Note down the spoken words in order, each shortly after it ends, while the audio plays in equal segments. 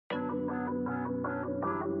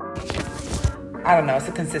I don't know, it's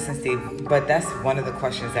a consistency, but that's one of the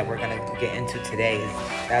questions that we're going to get into today.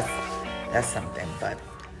 That's something, but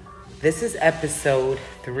this is episode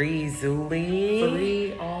 3, Zuli.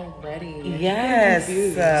 3 already. Yes.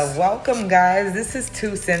 Welcome, guys. This is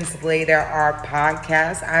 2 Cents Later, our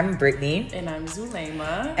podcast. I'm Brittany. And I'm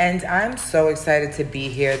Zuleyma. And I'm so excited to be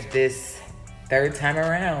here this third time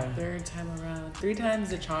around. 3 times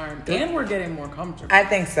the charm. And we're getting more comfortable. I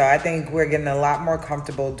think so. I think we're getting a lot more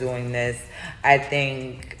comfortable doing this. I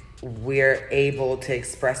think we're able to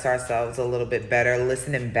express ourselves a little bit better.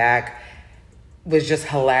 Listening back was just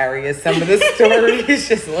hilarious. Some of the stories,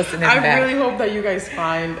 just listening back. I really hope that you guys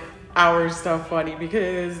find our stuff funny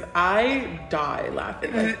because I die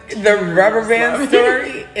laughing. The rubber band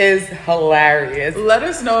story is hilarious. Let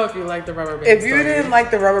us know if you like the rubber band story. If you didn't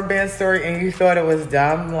like the rubber band story and you thought it was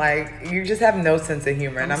dumb, like, you just have no sense of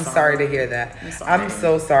humor. And I'm sorry to hear that. I'm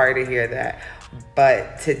so sorry to hear that.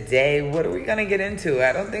 But today, what are we going to get into?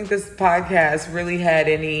 I don't think this podcast really had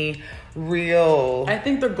any real... I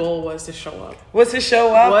think the goal was to show up.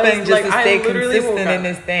 And just to stay consistent in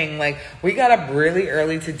this thing. Like, we got up really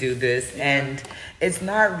early to do this, and it's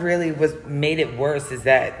not really what made it worse is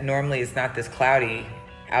that normally it's not this cloudy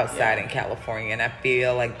outside in California, and I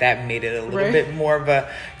feel like that made it a little bit more of a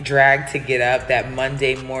drag to get up, that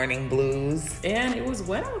Monday morning blues. And it was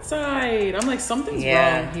wet outside. I'm like, something's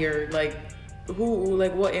wrong here. Like,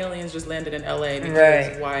 what aliens just landed in LA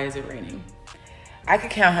because why is it raining? I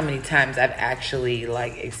could count how many times I've actually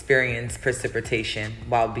experienced precipitation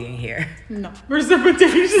while being here. No,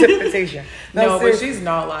 precipitation. No, but she's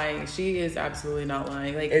not lying. She is absolutely not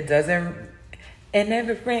lying. Like, it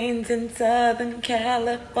never rains in Southern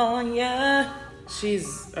California.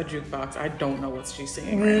 She's a jukebox. I don't know what she's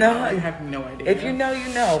singing now. I have no idea. If you know,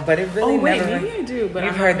 you know. But it really maybe I do. But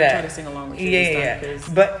you've heard that. Try to sing along with you. Yeah.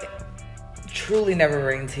 But truly never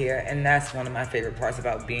rains here, and that's one of my favorite parts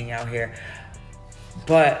about being out here.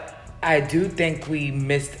 But I do think we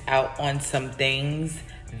missed out on some things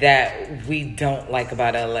that we don't like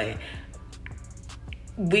about LA.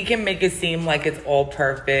 We can make it seem like it's all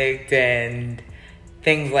perfect and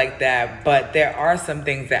things like that, but there are some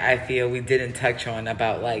things that I feel we didn't touch on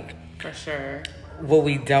about, for sure, what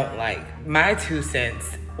we don't like. My 2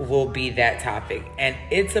 cents will be that topic, and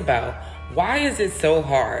it's about why is it so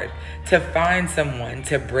hard to find someone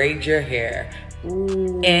to braid your hair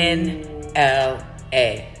in LA?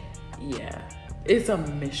 Yeah, it's a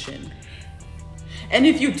mission. And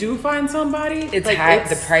if you do find somebody, it's high.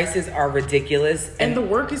 The prices are ridiculous, and the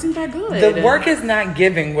work isn't that good. The work is not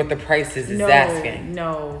giving what the prices is asking.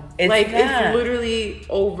 No, it's it's literally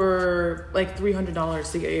over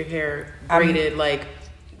 $300 to get your hair braided,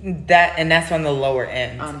 that, and that's on the lower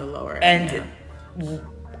end. And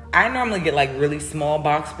I normally get really small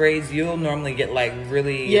box braids. You'll normally get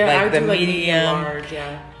really the medium, large.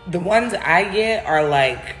 Yeah. The ones I get are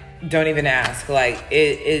don't even ask.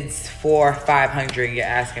 It's for $500 you're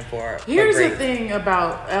asking for. Here's the thing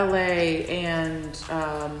about LA and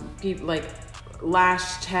people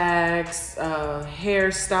lash techs,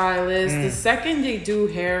 hairstylists. The second they do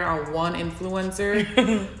hair on one influencer,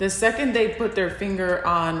 the second they put their finger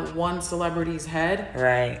on one celebrity's head,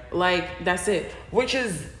 that's it. Which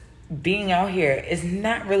is, being out here is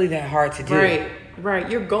not really that hard to do. Right.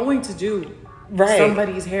 You're going to do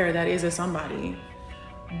somebody's hair that is a somebody.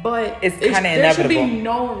 But it's kind of inevitable. There should be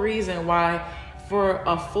no reason why for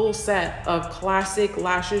a full set of classic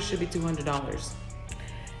lashes should be $200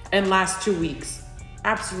 and last 2 weeks.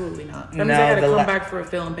 Absolutely not. That means I gotta come back for a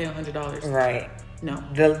fill and pay $100. Right. No.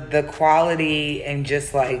 The quality and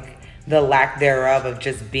just the lack thereof of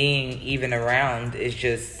just being even around is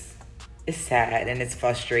just, it's sad and it's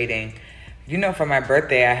frustrating. For my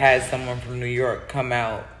birthday, I had someone from New York come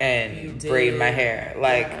out and braid my hair.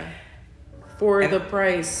 For the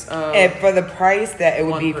price that it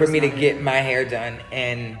would be for me to get my hair done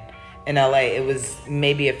in LA, it was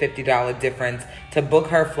maybe a $50 difference. To book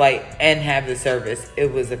her flight and have the service,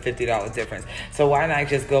 it was a $50 difference. So why not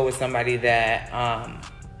just go with somebody that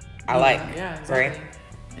I like? Yeah, exactly. Right?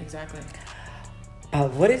 Exactly.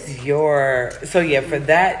 What is your... So yeah, for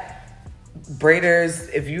that... braiders,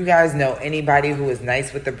 if you guys know anybody who is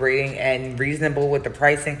nice with the braiding and reasonable with the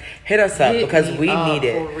pricing, hit us up because we need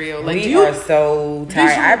it. For real. We are so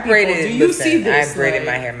tired. I braided. See this? I braided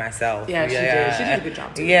my hair myself. Yeah, she did. She did a good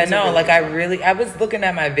job too. Yeah, I was looking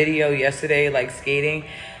at my video yesterday, skating,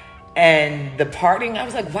 and the parting. I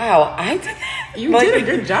was like, wow, I did that. You did a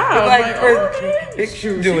good job. Bitch,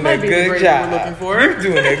 you doing a good job. We're looking for. You're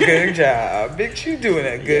doing a good job. Bitch, you doing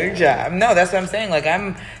a good job. No, that's what I'm saying.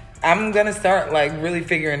 I'm gonna start really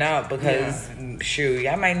figuring out because shoot,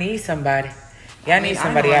 I might need somebody. Yeah, I need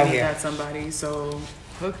somebody out here. I need somebody, so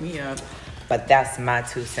hook me up. But that's my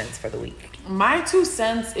 2 cents for the week. My 2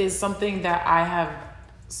 cents is something that I have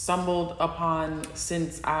stumbled upon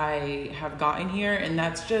since I have gotten here, and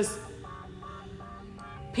that's just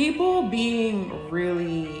people being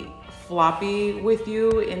really floppy with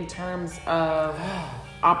you in terms of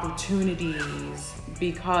opportunities,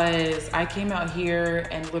 because I came out here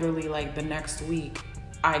and literally like the next week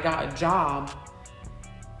I got a job,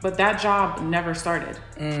 but that job never started.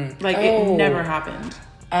 It never happened.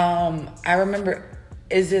 I remember.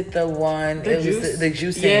 Is it the one? The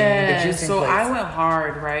juicing. Yeah. The juicing so place. I went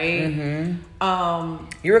hard, right? Mm-hmm.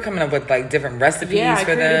 You were coming up with like different recipes I for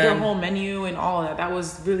created them. their whole menu and all of that. That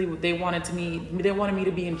was really what they wanted me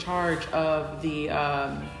to be in charge of the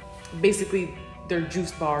basically their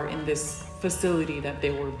juice bar in this facility that they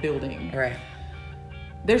were building. Right.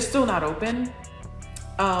 They're still not open.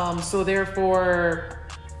 So therefore,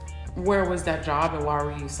 where was that job, and why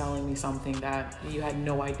were you selling me something that you had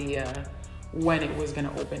no idea when it was going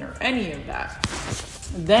to open or any of that?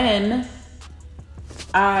 Then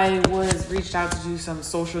I was reached out to do some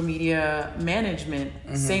social media management.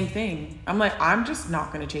 Same thing. I'm like, I'm just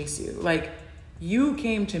not going to chase you. Like, you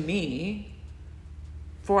came to me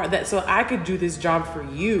for that so I could do this job for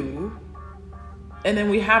you. And then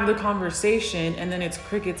we have the conversation, and then it's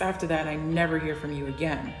crickets after that, and I never hear from you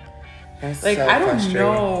again. That's like, so I don't frustrating.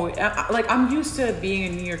 know. Like, I'm used to being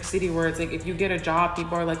in New York City where it's like, if you get a job,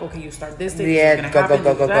 people are like, okay, you start this day, Yeah, this is gonna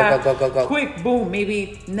happen, go. Quick, boom,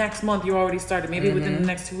 maybe next month you already started. Maybe within the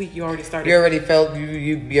next 2 weeks you already started. You already filled,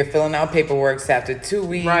 you're filling out paperwork after 2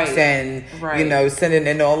 weeks, and you know, sending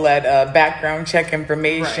in all that background check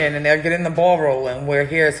information, and they're getting the ball rolling. Where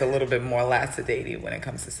here it's a little bit more lackadaisy when it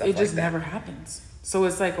comes to stuff like that. It just never happens. So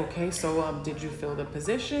it's like, okay, so did you fill the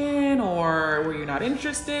position, or were you not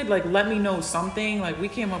interested? Like, let me know something. Like, we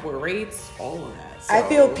came up with rates, all of that. So. I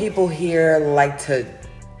feel people here like to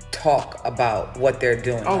talk about what they're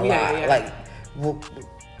doing a lot. Yeah. Like,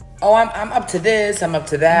 I'm up to this, I'm up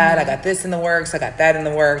to that. I got this in the works, I got that in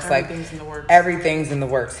the works. Everything's in the works. Everything's in the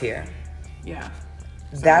works here. Yeah.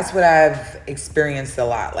 So. That's what I've experienced a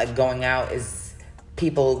lot. Like, going out is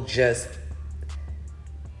people just...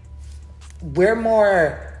 We're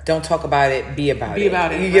more, don't talk about it, be about it. You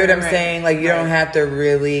get what I'm saying? Like, you don't have to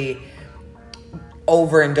really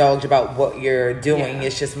overindulge about what you're doing. Yeah.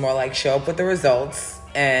 It's just more like show up with the results,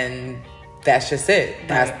 and that's just it.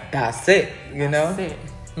 That's it, you know? That's it.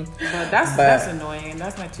 But that's annoying.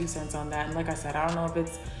 That's my 2 cents on that. And like I said, I don't know if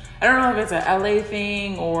it's a LA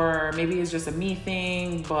thing or maybe it's just a me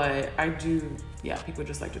thing, but people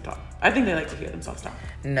just like to talk. I think they like to hear themselves talk.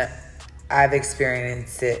 No. I've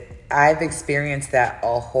experienced it. I've experienced that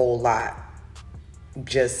a whole lot.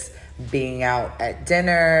 Just being out at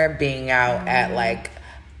dinner, being out at like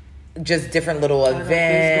just different little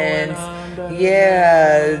events.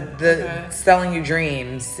 Selling you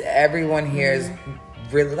dreams. Everyone here is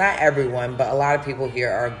really, not everyone, but a lot of people here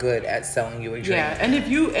are good at selling you a dream. Yeah, and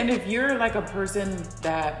if you're like a person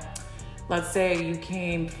that, let's say you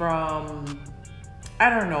came from, I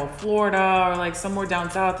don't know, Florida or like somewhere down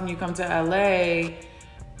south, and you come to LA,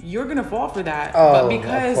 you're gonna fall for that. Oh, but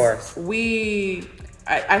because of course.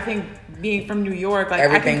 I think being from New York, like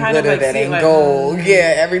everything I can kind of like that see ain't like gold.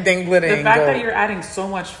 Yeah, everything glitter the ain't fact gold. that you're adding so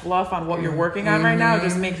much fluff on what you're working on right now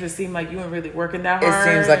just makes it seem like you ain't really working that hard.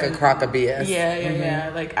 It seems like a crock of BS.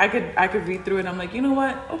 Yeah. Like I could read through it and I'm like, you know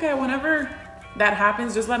what? Okay, whenever that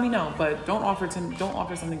happens, just let me know. But don't offer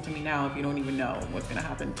something to me now if you don't even know what's gonna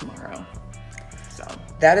happen tomorrow. So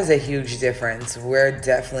that is a huge difference. We're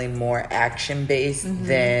definitely more action based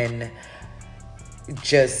than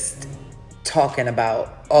just talking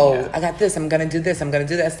about, I got this, I'm gonna do this, I'm gonna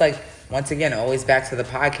do that. It's like, once again, always back to the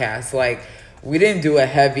podcast. Like, we didn't do a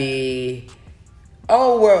heavy,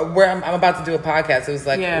 I'm about to do a podcast. It was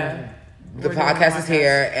like, the podcast is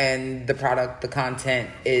here, and the product, the content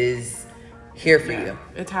is here for you.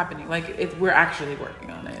 It's happening. Like, we're actually working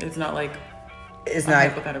on it. It's not like it's a not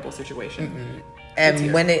hypothetical situation.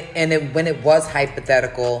 And when it was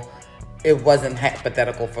hypothetical, it wasn't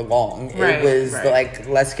hypothetical for long. It was like,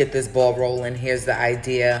 let's get this ball rolling. Here's the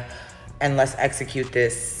idea, and let's execute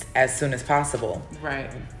this as soon as possible.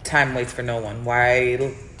 Right. Time waits for no one. Why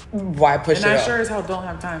push it off? And I sure as hell don't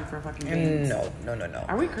have time for fucking games. No.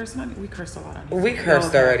 Are we cursing on it? We cursed a lot on it. We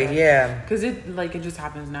cursed already, yeah. Because it just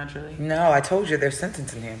happens naturally. No, I told you they're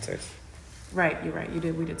sentence enhancers. Right, you're right. You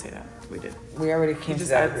did. We did say that. We did. We already came to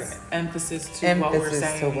that agreement. Emphasis to what we're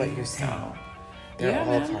saying. To what you're saying. So, they're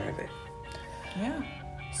all part of it. Yeah.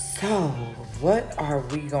 So, what are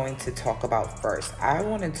we going to talk about first? I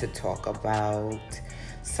wanted to talk about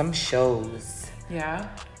some shows. Yeah.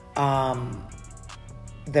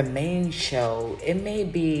 the main show, it may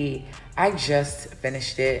be, I just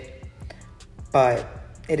finished it, but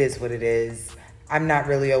it is what it is. I'm not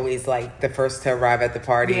really always like the first to arrive at the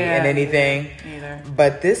party and anything. Neither.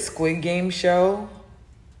 But this Squid Game show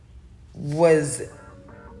was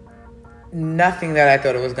nothing that I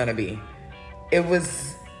thought it was going to be. It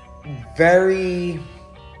was very,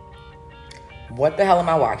 what the hell am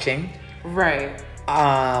I watching? Right.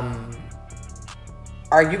 Are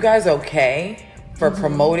you guys okay for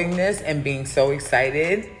promoting this and being so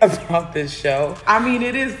excited about this show? I mean,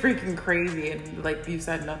 it is freaking crazy, and like you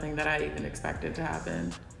said, nothing that I even expected to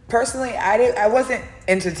happen. Personally, I wasn't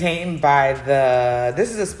entertained by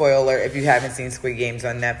this is a spoiler if you haven't seen Squid Games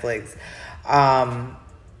on Netflix.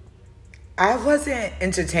 I wasn't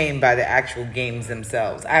entertained by the actual games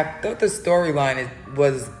themselves. I thought the storyline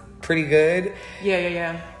was pretty good.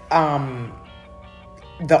 Yeah.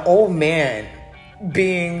 The old man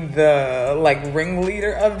being the like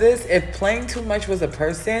ringleader of this, if playing too much was a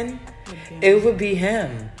person, it would be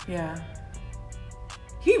him. Yeah.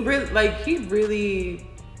 He was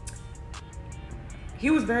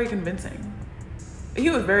very convincing.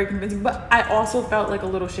 But I also felt like a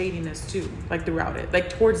little shadiness too, like throughout it. Like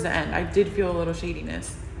towards the end, I did feel a little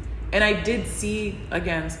shadiness. And I did see,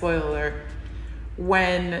 again, spoiler alert,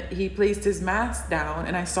 when he placed his mask down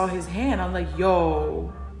and I saw his hand, I'm like,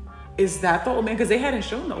 yo, is that the old man? Because they hadn't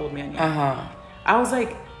shown the old man yet. I was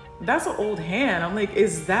like, that's an old hand. I'm like,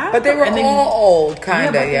 is that? But they were all old, kind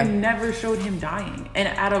of. Yeah, but they never showed him dying. And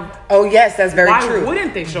out of yes, that's very true. Why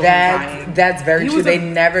wouldn't they show him dying? That's very true. They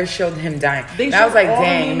never showed him dying. And I was like,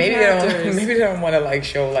 dang, maybe they don't want to like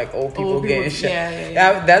show like old people getting shot.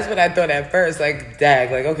 Yeah. That's what I thought at first. Like,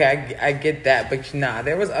 dag, like okay, I get that, but nah,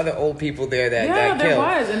 there was other old people there that got killed. Yeah, there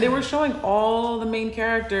was, and they were showing all the main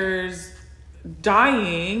characters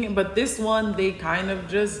dying, but this one they kind of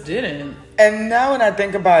just didn't. And now when I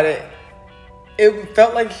think about it, it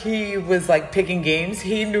felt like he was like picking games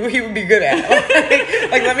he knew he would be good at.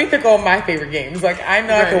 Like let me pick all my favorite games. Like I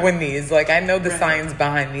know I can win these. Like I know the science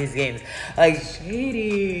behind these games. Like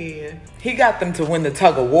shady. He got them to win the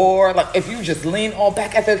tug of war. Like if you just lean all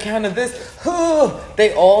back at the count of this,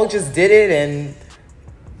 they all just did it, and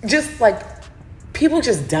just like people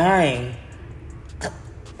just dying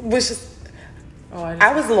was just.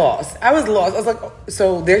 I was lost. I was like,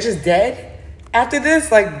 so they're just dead after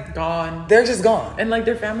this? Like, gone. They're just gone. And, like,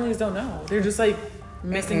 their families don't know. They're just, like,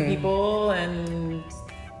 missing people, and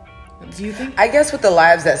do you think? I guess with the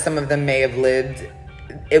lives that some of them may have lived,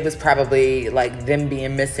 it was probably, like, them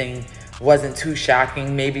being missing wasn't too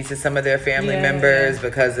shocking maybe to some of their family members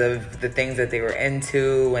because of the things that they were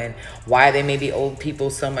into and why they may be owed people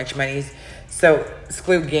so much money. So,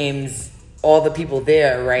 Squid Games, all the people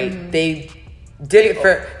there, right, they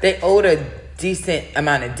owed a decent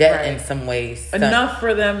amount of debt in some ways. Enough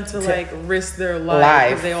for them to like risk their life.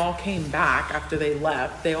 Because they all came back after they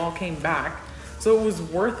left. They all came back. So it was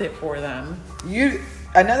worth it for them.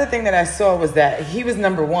 Another thing that I saw was that he was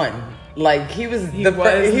number one. Like he was number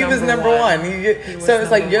one. So it's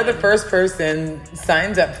like you're the first person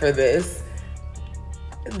signed up for this.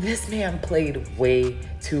 This man played way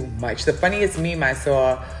too much. The funniest meme I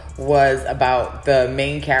saw was about the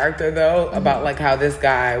main character though, about like how this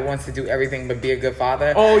guy wants to do everything but be a good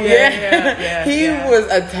father. Oh yeah. He was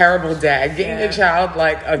a terrible dad, getting a child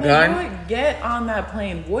like a gun. Like, get on that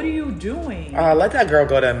plane. What are you doing? Let that girl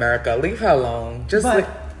go to America. Leave her alone. Do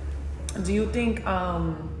you think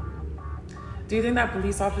that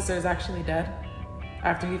police officer is actually dead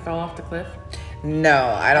after he fell off the cliff?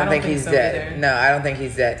 No, I don't think he's dead. Either. No, I don't think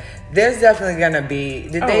he's dead. There's definitely gonna be.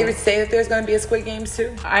 Did they say that there's gonna be a Squid Games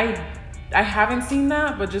too? I haven't seen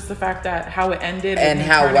that, but just the fact that how it ended and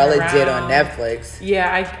how well it did on Netflix.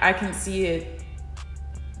 Yeah, I can see it.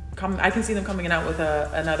 I can see them coming out with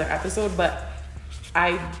another episode, but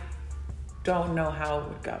I don't know how it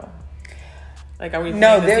would go. Like, are we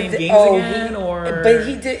playing the same games again? But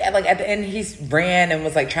he did, like, at the end, he ran and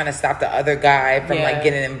was, like, trying to stop the other guy from, like,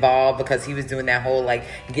 getting involved because he was doing that whole, like,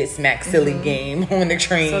 get smacked silly game on the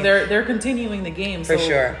train. So they're continuing the game. For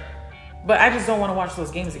sure. But I just don't want to watch those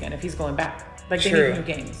games again if he's going back. Like, they need new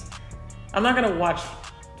games. I'm not going to watch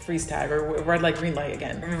freeze tag or red light, green light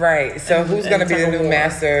again. Right. So who's going to be the new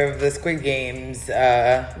master of the Squid Games?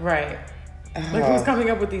 Right. Like, who's coming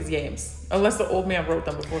up with these games? Unless the old man wrote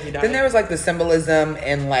them before he died. Then there was like the symbolism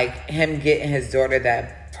in like him getting his daughter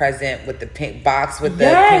that present with the pink box with the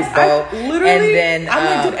pink bow. Literally, and then I'm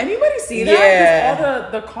like, did anybody see that? Yeah. Because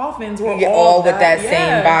all the coffins were all with that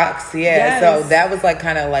same box. Yeah. Yes. So that was like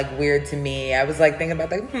kind of like weird to me. I was like thinking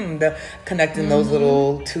about like connecting those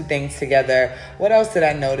little two things together. What else did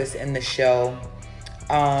I notice in the show?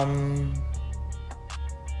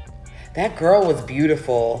 That girl was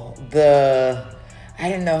beautiful. I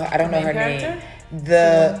don't know her name.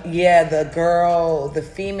 The girl, the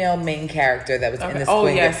female main character that was in the Squid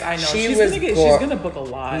Game. Yes, I know. She's gonna book a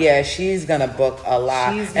lot. Yeah, she's gonna book a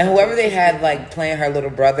lot. And whoever they had like playing her little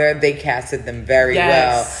brother, they casted them very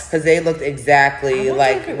well because they looked exactly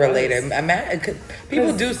like related.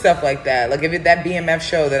 People do stuff like that. Like if that BMF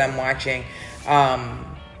show that I'm watching,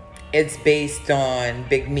 it's based on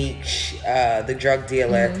Big Meech, the drug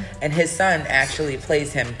dealer, and his son actually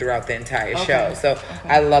plays him throughout the entire show. So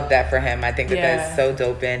I love that for him. I think that's so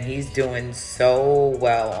dope, and he's doing so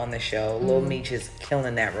well on the show. Lil Meech is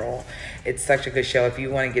killing that role. It's such a good show. If you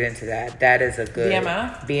want to get into that, that is a good...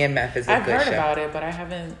 BMF is a good show. I've heard about it, but I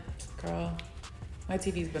haven't... Girl, my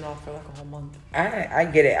TV's been off for like a whole month. I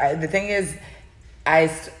get it. The thing is, I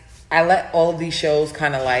let all of these shows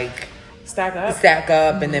kind of like... stack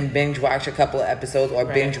up and then binge watch a couple of episodes or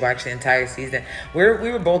binge watch the entire season. We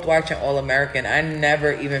were both watching All American. I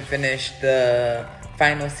never even finished the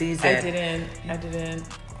final season. I didn't.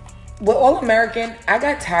 With All American, I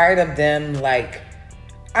got tired of them. Like,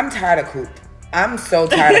 I'm tired of Coop. I'm so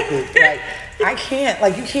tired of Coop. Like, I can't.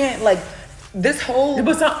 Like, you can't. Like, this whole.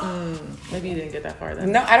 But maybe you didn't get that far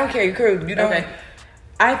then. No, I don't care. You could. You don't. Okay.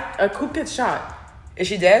 Coop gets shot. Is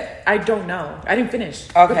she dead? I don't know. I didn't finish.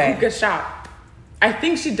 Okay. But Coop gets shot. I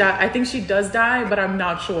think she died. I think she does die, but I'm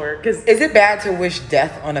not sure. Is it bad to wish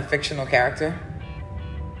death on a fictional character?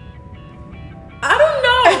 I don't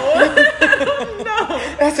know. I don't know.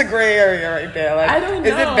 That's a gray area right there. Like, I don't know.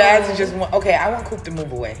 Is it bad to just want... Okay, I want Coop to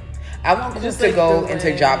move away. I want Coop to go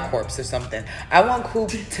into Job Corps or something. I want Coop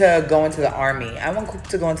to go into the army. I want Coop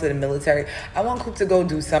to go into the military. I want Coop to go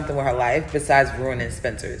do something with her life besides ruining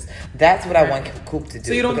Spencer's. That's what I want Coop to do.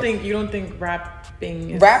 So you don't think rapping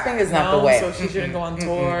is not the way. So she shouldn't go on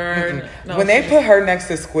tour. No, when they put her next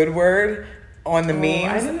to Squidward on the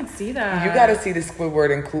memes, I didn't see that. You got to see the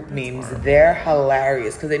Squidward and Coop memes. They're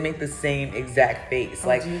hilarious because they make the same exact face,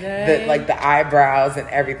 like the eyebrows and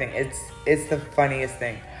everything. It's the funniest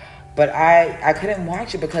thing. But I couldn't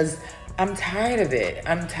watch it because I'm tired of it.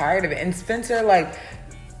 And Spencer, like,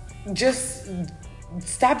 just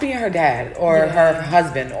stop being her dad or her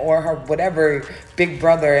husband or her whatever big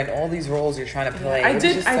brother and all these roles you're trying to play. I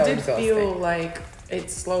did feel like it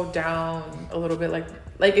slowed down a little bit.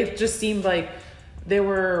 Like it just seemed like they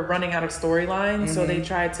were running out of storylines, so they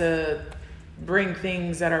tried to bring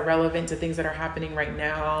things that are relevant to things that are happening right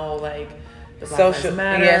now, like the Black Lives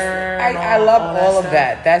Matter. Yes, I love all of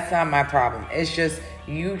that. That's not my problem. It's just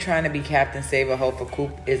you trying to be Captain Save-A-Ho for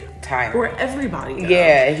Coop is tiring. For everybody. Though.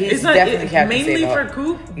 Yeah, he's definitely Captain mainly Save-A-Ho. for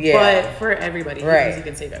Coop, but for everybody. Right. He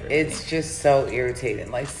can save everybody. It's just so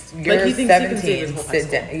irritating. Like, you're he thinks 17, he can save his whole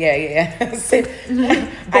sit down. Yeah.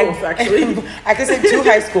 Both, actually. I could say 2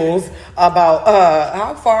 high schools about,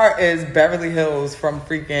 how far is Beverly Hills from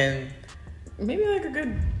freaking... Maybe like a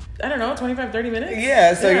good... I don't know, 25, 30 minutes?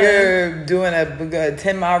 Yeah, so you're doing a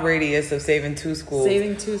 10-mile radius of saving 2 schools.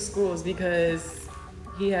 Saving 2 schools because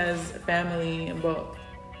he has family in both.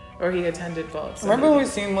 Or he attended both. So remember we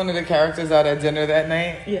seen one of the characters out at dinner that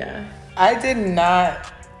night? Yeah. I did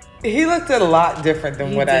not... He looked a lot different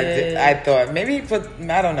than I thought. Maybe he put...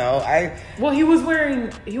 I don't know. Well, he was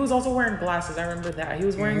also wearing glasses. I remember that. He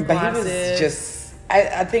was wearing glasses. But he was just...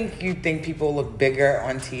 I think you think people look bigger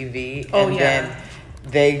on TV. Then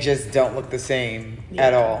they just don't look the same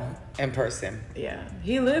at all in person. Yeah.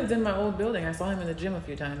 He lived in my old building. I saw him in the gym a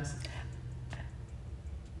few times.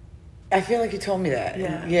 I feel like you told me that.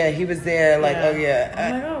 Yeah. Yeah, he was there like, I'm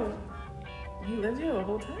like, he lived here the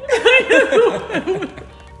whole time?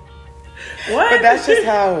 What? But that's just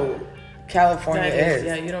how California is.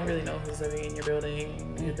 Yeah, you don't really know who's living in your building.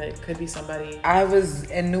 That could be somebody. I was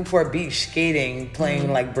in Newport Beach skating,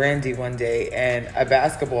 playing like Brandy one day, and a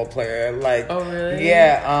basketball player, like... Oh, really?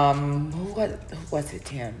 Yeah, who was it,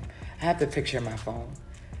 Tim? I have the picture on my phone.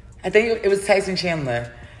 I think it was Tyson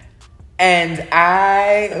Chandler. And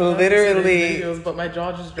I literally... Videos, but my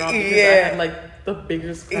jaw just dropped because I had like the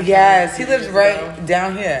biggest... Yes, he lives right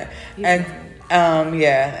down here. But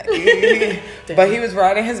he was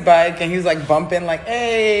riding his bike and he was like bumping like,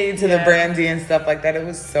 hey, to the Brandy and stuff like that. It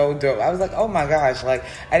was so dope. I was like, oh my gosh, like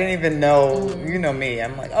I didn't even know, you know me.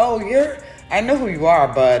 I'm like, oh, I know who you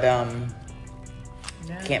are, but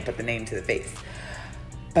can't put the name to the face.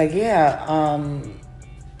 But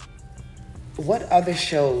what other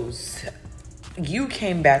shows you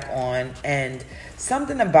came back on, and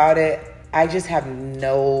something about it, I just have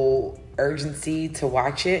no urgency to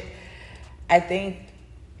watch it. I think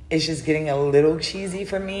it's just getting a little cheesy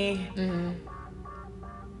for me. Mm-hmm.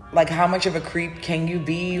 Like, how much of a creep can you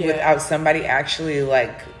be without somebody actually,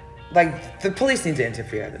 like, like the police need to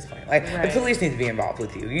interfere at this point. Like Right. the police need to be involved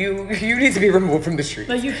with you. You need to be removed from the streets.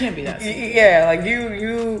 Like you can't be that stupid. Yeah, like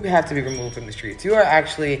you have to be removed from the streets. You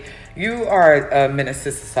are a menace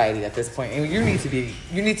to society at this point, and you need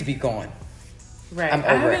to be gone. Right.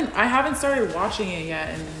 I haven't started watching it yet,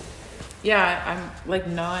 and yeah, I'm like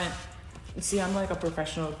not. See, I'm like a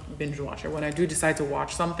professional binge watcher. When I do decide to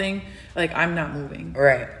watch something, like I'm not moving.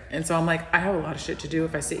 Right. And so I'm like, I have a lot of shit to do.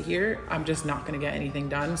 If I sit here, I'm just not gonna get anything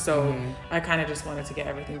done. So I kind of just wanted to get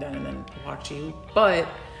everything done and then watch you. But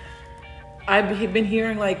I've been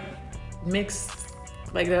hearing like mixed,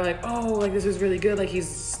 like they're like, oh, like this is really good. Like he's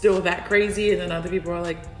still that crazy, and then other people are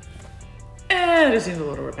like, it just seems a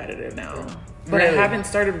little repetitive now. But Really? I haven't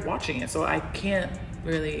started watching it, so I can't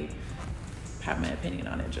really have my opinion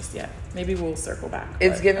on it just yet. Maybe we'll circle back.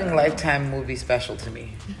 It's but giving I don't Lifetime movie special to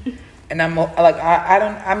me. And I'm like,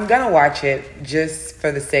 I'm gonna watch it just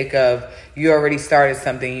for the sake of you already started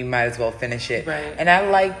something, you might as well finish it. Right. And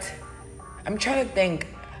I'm trying to think,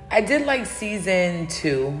 I did like season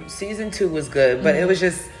 2. Season 2 was good, but it was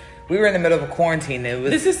just, we were in the middle of a quarantine.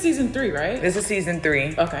 This is season 3, right? This is season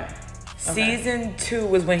 3. Okay. Season 2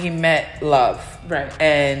 was when he met Love. Right.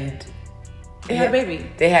 And They had a baby.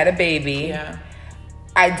 They had a baby. Yeah.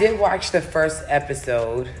 I did watch the first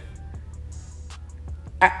episode.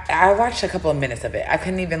 I watched a couple of minutes of it. I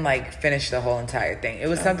couldn't even like finish the whole entire thing. It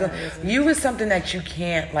was something that you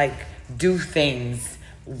can't like do things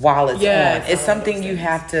while it's on. It's something you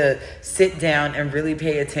have to sit down and really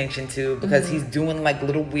pay attention to because he's doing like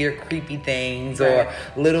little weird creepy things or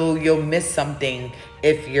you'll miss something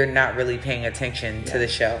if you're not really paying attention to the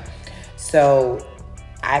show. So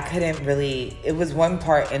I couldn't really, it was one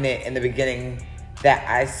part in it in the beginning that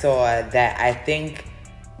I saw that I think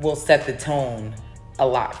will set the tone a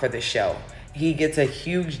lot for the show. He gets a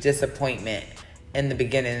huge disappointment in the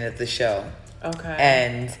beginning of the show. Okay.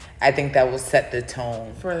 And I think that will set the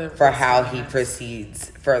tone for how he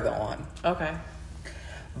proceeds further on. Okay.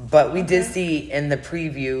 But we did see in the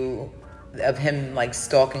preview of him like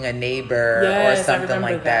stalking a neighbor or something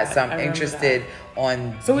like that. So I'm interested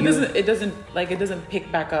on. So it doesn't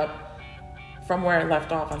pick back up from where it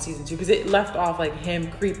left off on season 2, because it left off like him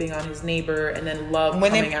creeping on his neighbor and then Love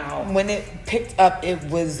coming out. When it picked up, it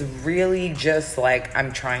was really just like,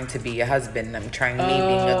 I'm trying to be a husband. Me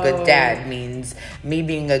being a good dad means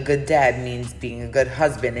being a good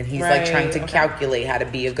husband. And he's like trying to calculate how to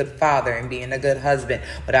be a good father and being a good husband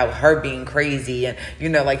without her being crazy. And,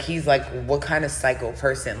 like, he's like, what kind of psycho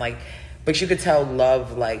person? Like, but you could tell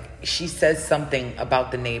Love, like, she says something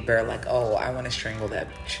about the neighbor, like, oh, I want to strangle that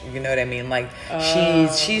bitch. You know what I mean? Like,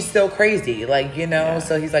 she's still crazy, like,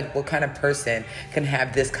 So he's like, what kind of person can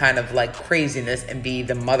have this kind of, like, craziness and be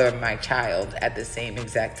the mother of my child at the same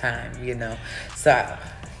exact time, So,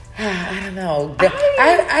 I don't know.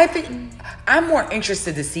 I think I'm more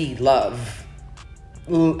interested to see Love,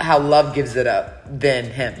 how Love gives it up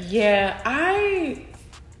than him. Yeah,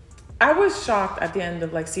 I was shocked at the end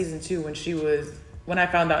of like season 2 when I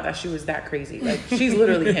found out that she was that crazy. Like, she's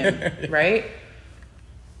literally him, right?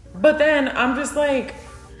 But then I'm just like,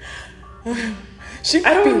 she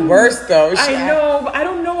could be worse though. I know, but I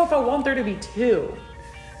don't know if I want there to be 2.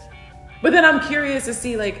 But then I'm curious to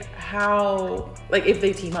see like how, like if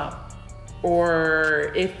they team up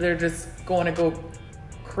or if they're just going to go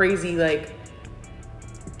crazy, like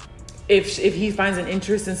if he finds an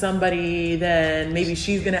interest in somebody, then maybe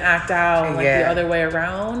she's gonna act out like the other way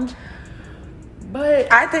around.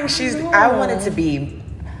 But I think I want it to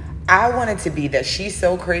be that she's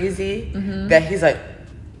so crazy that he's like,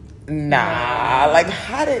 nah. Like,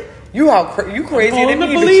 how did you crazier than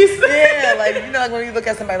me? Police. Yeah, like when you look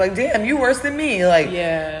at somebody like, damn, you worse than me. Like,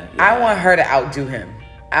 I want her to outdo him.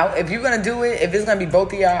 If you're gonna do it, if it's gonna be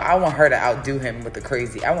both of y'all, I want her to outdo him with the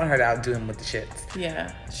crazy. I want her to outdo him with the shits. Yeah,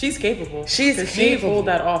 she's capable. She pulled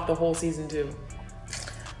that off the whole season 2.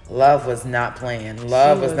 Love was not playing.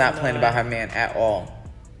 Love was not playing about her man at all.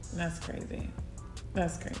 That's crazy.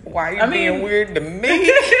 Why are you being weird to me?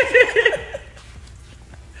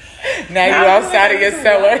 Now you're outside of your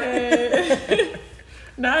cellar.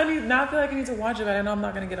 Now I feel like I need to watch it, but I know I'm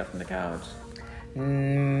not gonna get up from the couch.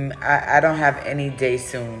 I don't have any day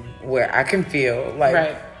soon where I can feel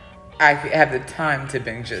like I have the time to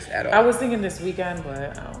binge this at all. I was thinking this weekend,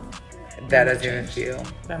 but that doesn't even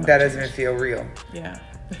feel real. Yeah,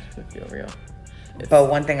 it doesn't feel real. But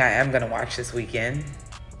one thing I am gonna watch this weekend.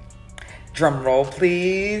 Drum roll,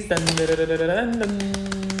 please. Dun, dun, dun, dun, dun, dun.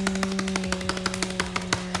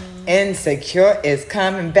 Insecure is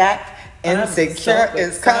coming back. Insecure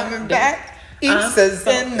is coming back. Issa's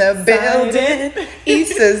in the building.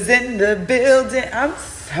 Issa's in the building. I'm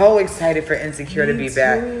so excited for Insecure to be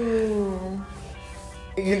back.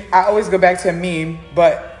 I always go back to a meme,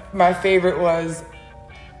 but my favorite was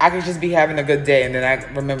I could just be having a good day, and then I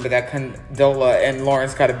remember that Condola and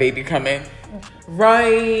Lawrence got a baby coming.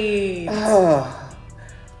 Right. Oh,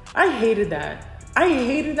 I hated that. I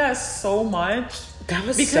hated that so much. that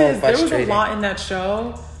was Because so frustrating. there was a lot in that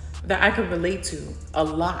show that I could relate to. A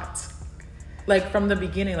lot. Like from the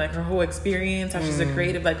beginning, like her whole experience, how she's a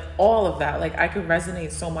creative, like all of that. Like I could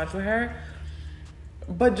resonate so much with her.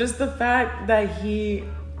 But just the fact that he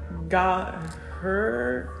got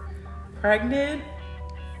her pregnant.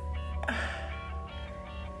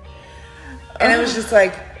 And it was just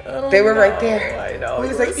like, they were right there. I know. It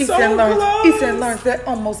was like Issa so and Lawrence. close. Issa and Lawrence, they're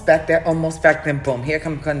almost back. Then boom, here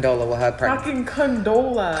comes Condola with her pregnancy. Fucking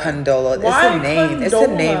Condola. Condola. Why It's a name. Condola? It's a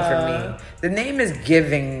name for me. The name is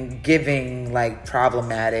giving like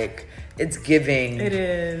problematic. It's giving. It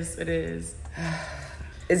is. It is.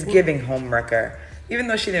 It's giving homewrecker. Even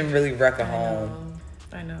though she didn't really wreck a home.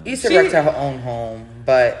 I know. Issa wrecked her own home,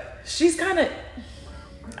 but She's kind of.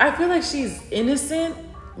 I feel like she's innocent,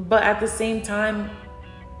 but at the same time,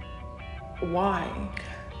 why?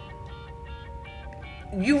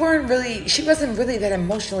 she wasn't really that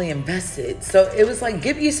emotionally invested. So it was like,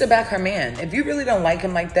 give Issa back her man. If you really don't like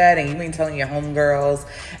him like that and you ain't telling your homegirls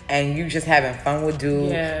and you just having fun with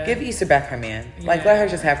dude, give Issa back her man. Like, let her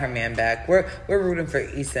just have her man back. We're rooting for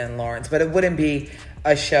Issa and Lawrence, but it wouldn't be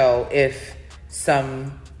a show if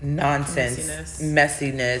some nonsense,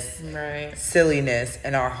 messiness, right, silliness,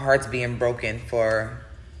 and our hearts being broken for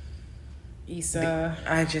Issa.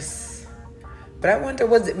 But I wonder,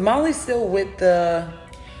 was it Molly still with the...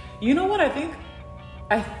 You know what I think?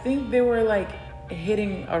 I think they were like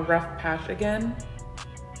hitting a rough patch again.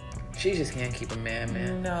 She just can't keep a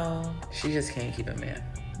man. No. She just can't keep a man.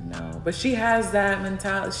 No. But she has that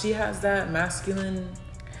mentality. She has that masculine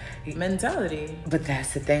mentality. But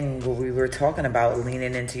that's the thing, what we were talking about,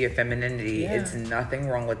 leaning into your femininity. Yeah. It's nothing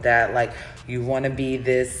wrong with that. Like, you want to be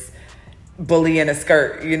this bully in a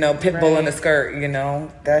skirt, pit bull in a skirt,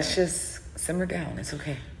 That's just, simmer down. It's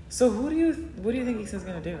okay. So what do you think Issa's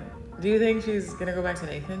gonna do? Do you think she's gonna go back to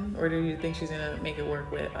Nathan, or do you think she's gonna make it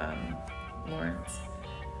work with Lawrence?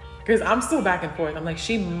 Because I'm still back and forth. I'm like,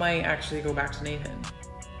 she might actually go back to Nathan.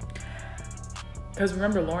 Because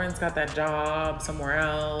remember, Lawrence got that job somewhere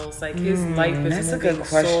else. Like, his life is moving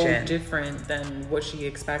so different than what she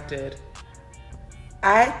expected.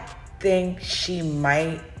 I think she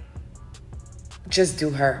might just do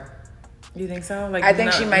her. You think so? Like, I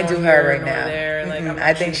think she might do her right now. There. Like, I'm not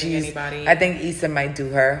I think choosing anybody. I think Issa might do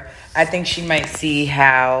her. I think she might see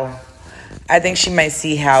how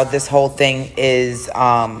this whole thing is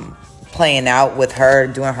playing out with her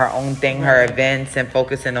doing her own thing, her events, and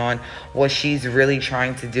focusing on what she's really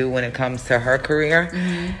trying to do when it comes to her career.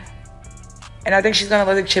 Mm-hmm. And I think she's gonna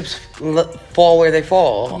let the chips fall where they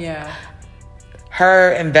fall. Yeah.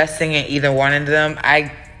 Her investing in either one of them,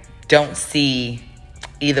 I don't see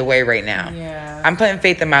either way right now. Yeah. I'm putting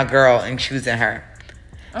faith in my girl and choosing her.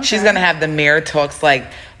 Okay. She's gonna have the mirror talks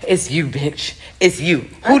like, it's you, bitch. It's you.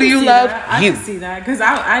 Who do you love? I can see that. Because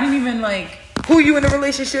I didn't even like... Who you in a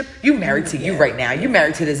relationship? You married to you right now. You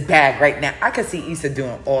married to this bag right now. I could see Issa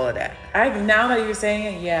doing all of that. Now that you're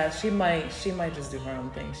saying it, yeah, she might just do her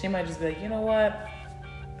own thing. She might just be like, you know what?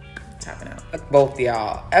 Tapping out. F both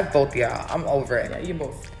y'all. I'm over it. Yeah, you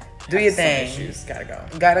both. Do your thing. Issues. Gotta go.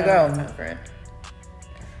 Gotta go. Time for it.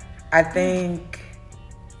 I think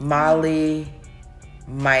Molly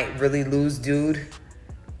might really lose dude,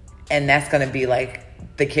 and that's gonna be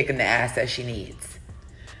like the kick in the ass that she needs.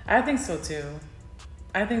 I think so too.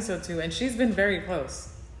 And she's been very close.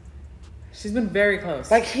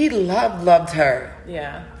 Like, he loved her.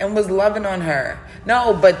 Yeah. And was loving on her.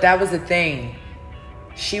 No, but that was the thing.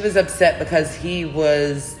 She was upset because he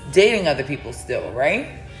was dating other people still, right?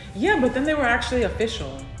 Yeah, but then they were actually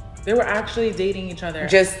official. They were actually dating each other.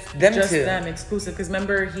 Just them exclusive. Because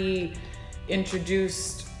remember, he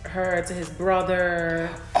introduced her to his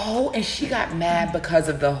brother. Oh, and she got mad because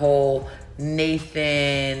of the whole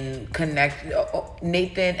Nathan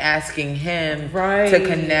asking him to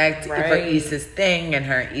connect for Issa's thing, and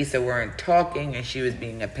her and Issa weren't talking, and she was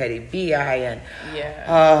being a petty bi, and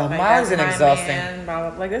Molly's an exhausting man,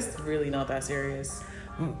 blah, blah. Like, that's really not that serious.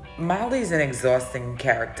 Molly's an exhausting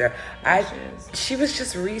character. She was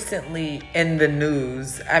just recently in the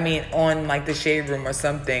news. I mean, on like the Shade Room or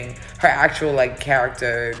something. Her actual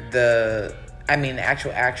character, the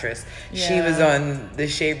actual actress. Yeah. She was on the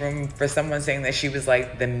Shade Room for someone saying that she was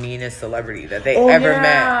like the meanest celebrity that they ever met.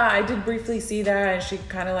 Yeah, I did briefly see that, and she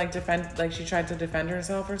kind of she tried to defend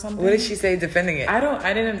herself or something. What did she say defending it?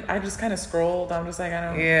 I just kind of scrolled. I'm just like, I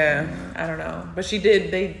don't know. But she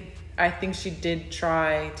did. I think she did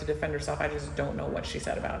try to defend herself. I just don't know what she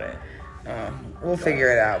said about it. We'll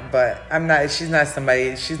figure it out. But I'm not. She's not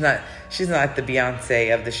somebody. She's not the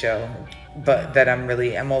Beyonce of the show. But that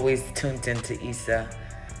I'm always tuned into Issa.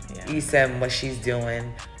 Yeah. Issa and what she's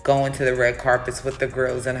doing, going to the red carpets with the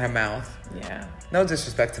grills in her mouth. Yeah. No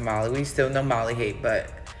disrespect to Molly. We still know Molly hate,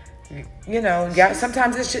 but yeah.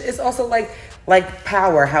 Sometimes it's also like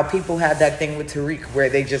Power. How people have that thing with Tariq, where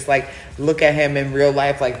they just like look at him in real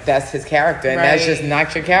life like that's his character, and that's just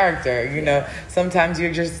not your character. You know, sometimes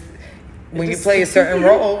you're just. When you play a certain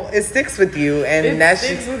role, it sticks with you, and that's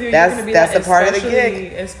a part of the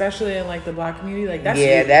gig. Especially in like the Black community, like that's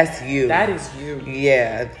that's you. That is you.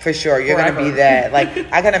 Yeah, for sure. You're gonna be that. Like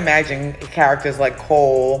I can imagine characters like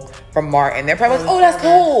Cole from Martin. They're probably like, "Oh, that's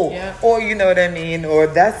Cole," or you know what I mean, or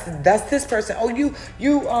that's this person. Oh, you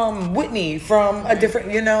Whitney from a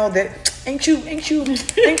different. You know that ain't you.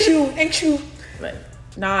 But,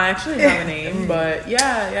 nah, I actually have a name, but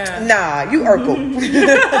yeah. Nah, you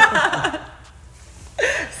Urkel.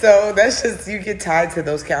 So that's just, you get tied to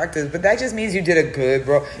those characters, but that just means you did a good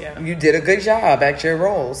you did a good job at your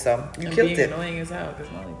role, so you killed it. Annoying as hell,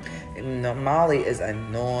 because Molly is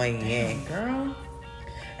annoying. Damn, girl.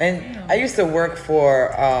 And I used to work for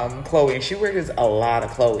Chloe, and she wears a lot of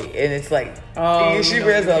Chloe, and it's like she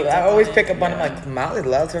wears I always pick up on it, like Molly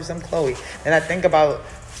loves her some Chloe, and I think about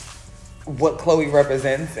what Chloe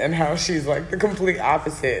represents and how she's like the complete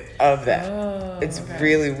opposite of that. It's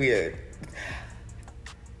really weird.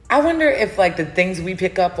 I wonder if like the things we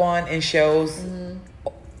pick up on in shows,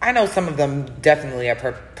 I know some of them definitely are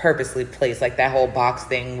purposely placed, like that whole box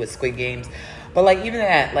thing with Squid Games, but like even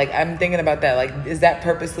that, like I'm thinking about that, like is that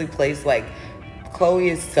purposely placed? Like Chloe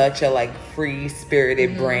is such a like free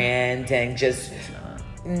spirited brand, and just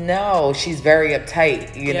she's very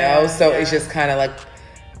uptight, you know, so it's just kind of like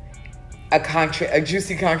a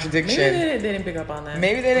juicy contradiction. Maybe they didn't pick up on that.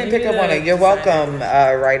 Maybe they didn't pick up on it. You're welcome,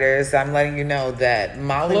 writers. I'm letting you know that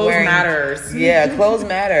Molly clothes matters. Yeah, clothes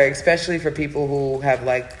matter, especially for people who have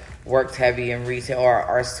like worked heavy in retail or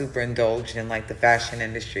are super indulged in like the fashion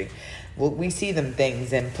industry. Well, we see them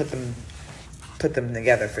things and put them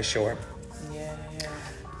together for sure. Yeah.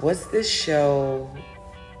 What's this show?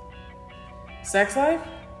 Sex Life?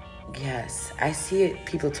 Yes, I see it.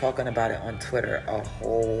 People talking about it on Twitter a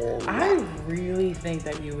whole lot. I really think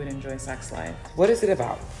that you would enjoy Sex Life. What is it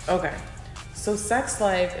about? Okay, so Sex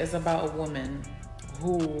Life is about a woman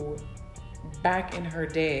who, back in her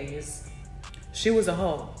days, she was a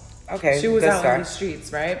hoe. Okay, she was out on the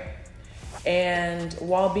streets, right? And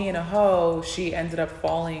while being a hoe, she ended up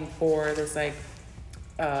falling for this like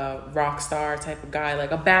rock star type of guy,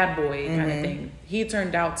 like a bad boy kind of thing. He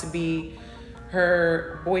turned out to be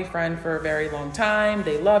her boyfriend for a very long time.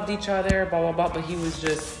 They loved each other, blah, blah, blah, but he was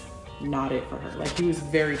just not it for her. Like, he was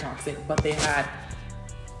very toxic, but they had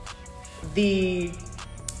the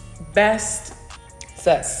best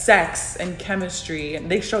sex and chemistry, and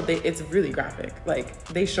they showed it's really graphic. Like,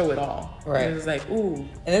 they show it all. Right. And it was like, ooh.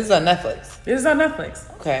 And this is on Netflix? This is on Netflix.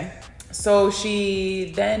 Okay. So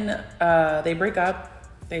she then, they break up,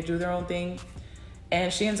 they do their own thing,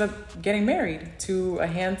 and she ends up getting married to a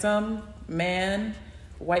handsome man,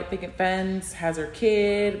 white picket fence, has her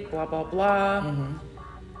kid, blah, blah, blah.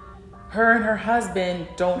 Her and her husband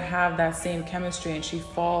don't have that same chemistry, and she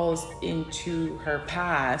falls into her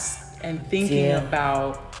past and thinking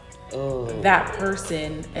about that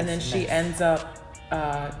person, and then she ends up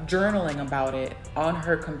journaling about it on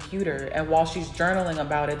her computer. And while she's journaling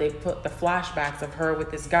about it, they put the flashbacks of her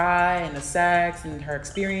with this guy and the sex and her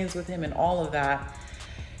experience with him and all of that.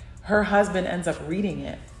 Her husband ends up reading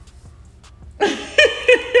it.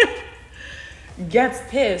 Gets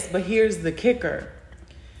pissed, but here's the kicker.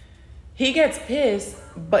 He gets pissed,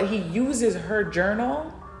 but he uses her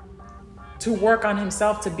journal to work on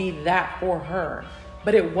himself to be that for her.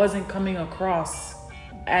 But it wasn't coming across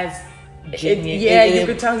as genuine. You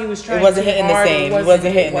could tell he was trying. It wasn't hitting the same. It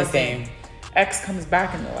wasn't hitting the same. X comes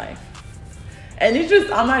back into life. And you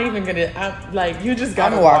just, I'm not even gonna, you just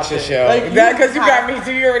gotta watch the show. Because you got me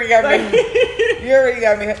too. You already got me. You already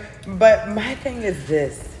got me. But my thing is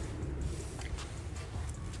this.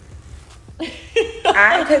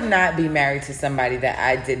 I could not be married to somebody that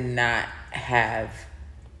I did not have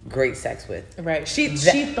great sex with. Right. She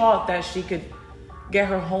thought that she could get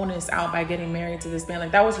her wholeness out by getting married to this man.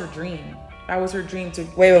 Like, that was her dream. That was her dream to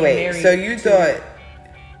wait. So you thought...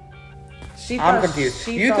 I'm confused.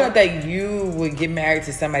 You thought that you would get married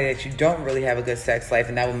to somebody that you don't really have a good sex life,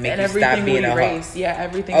 and that would make you stop being a hoe. Yeah,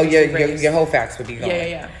 everything. Oh, your whole facts would be gone.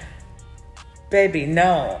 Yeah. Baby,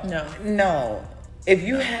 no. If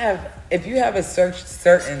you have a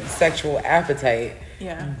certain sexual appetite,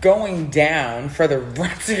 going down for the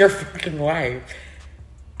rest of your fucking life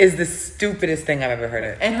is the stupidest thing I've ever heard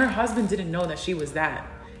of. And her husband didn't know that she was that.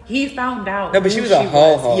 He found out. No, but she was a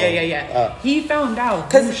ho-ho. Yeah. He found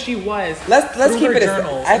out who she was. Let's keep it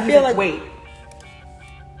journals. I feel like wait,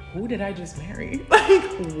 who did I just marry? Like,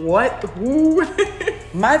 what? Who?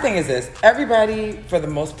 My thing is this. Everybody, for the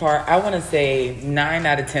most part, I want to say 9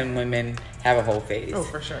 out of 10 women have a whole phase. Oh,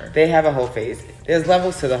 for sure. They have a whole phase. There's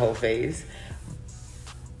levels to the whole phase.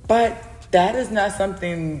 But that is not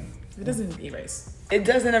something... It doesn't erase. It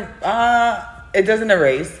doesn't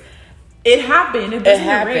erase. It happened. It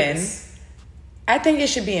doesn't erase. I think it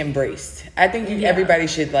should be embraced. I think everybody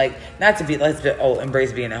should, like, not to be,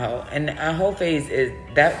 embrace being a hoe. And a hoe phase is,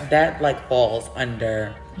 that like, falls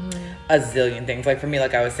under a zillion things. Like, for me,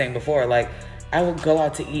 like I was saying before, like, I will go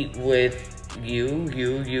out to eat with you.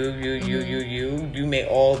 You may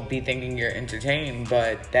all be thinking you're entertained,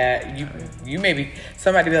 but that you may be,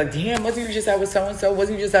 somebody be like, damn, wasn't you just out with so-and-so?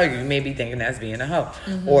 Wasn't you just out? You may be thinking that's being a hoe.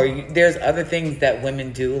 Or there's other things that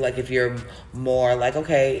women do, like if you're more like,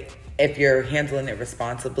 okay, if you're handling it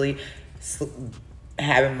responsibly,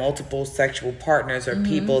 having multiple sexual partners or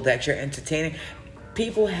people that you're entertaining,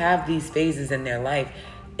 people have these phases in their life.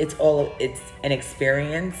 It's an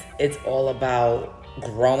experience. It's all about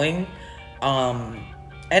growing. And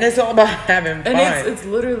it's all about having fun. And it's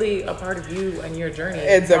literally a part of you and your journey.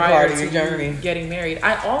 It's a part of your journey. Getting married.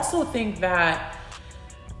 I also think that,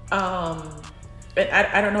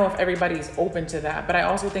 I don't know if everybody's open to that, but I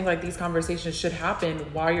also think like these conversations should happen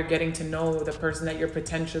while you're getting to know the person that you're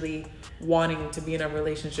potentially wanting to be in a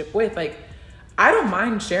relationship with. Like, I don't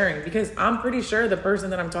mind sharing because I'm pretty sure the person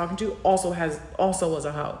that I'm talking to also was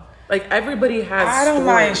a hoe. Like, everybody has I don't stories.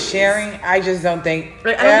 mind sharing. I just don't think...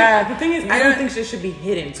 Like, the thing is, I don't think shit should be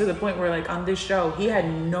hidden to the point where, like, on this show, he had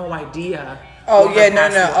no idea. Oh, yeah,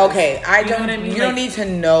 no. Okay. You know what I mean? You don't need to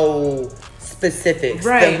know specifics.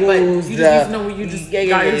 Right, the who's, but you just know what you just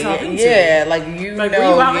got yourself into. Yeah, like, you like, know.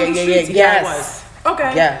 Were you out in the streets? Yes. I was.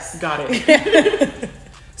 Okay. Yes. Got it.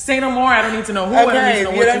 Say no more. I don't need to know who. I don't need to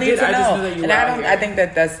know what you did. I just knew that you were out here. I think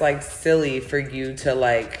that's, like, silly for you to,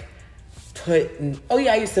 like, put... Oh,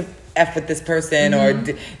 yeah, I used to... F with this person, or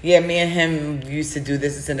me and him used to do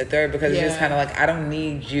this and the third, because it's just kind of like, I don't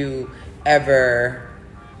need you ever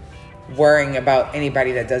worrying about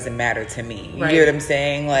anybody that doesn't matter to me. You get what I'm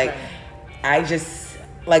saying? Like, I just,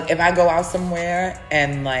 like, if I go out somewhere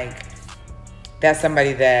and, like, that's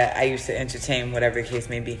somebody that I used to entertain, whatever the case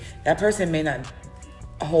may be, that person may not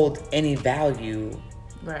hold any value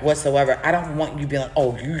whatsoever. I don't want you being like,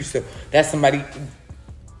 oh, you used to, that's somebody.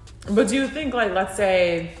 But do you think, like, let's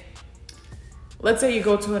say you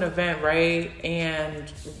go to an event, right?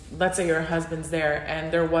 And let's say your husband's there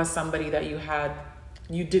and there was somebody that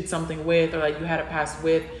you did something with, or like you had a past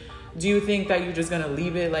with. Do you think that you're just going to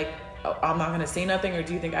leave it like, oh, I'm not going to say nothing? Or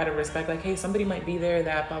do you think out of respect, like, hey, somebody might be there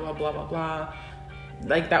that blah, blah, blah, blah, blah.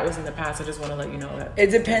 Like, that was in the past. I just want to let you know that. It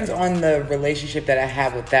depends on the relationship that I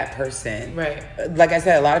have with that person. Right. Like I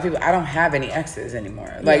said, a lot of people, I don't have any exes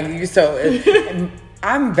anymore. Like,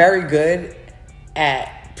 I'm very good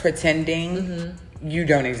at pretending you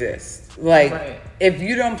don't exist. Like, if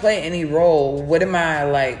you don't play any role, what am I,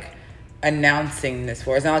 like, announcing this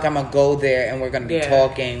for? It's not like I'm gonna go there and we're gonna be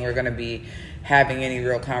talking, we're gonna be having any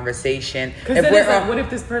real conversation. Because then it's like, what if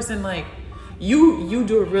this person, like, you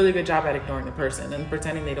do a really good job at ignoring the person and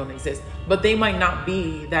pretending they don't exist, but they might not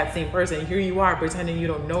be that same person. Here you are pretending you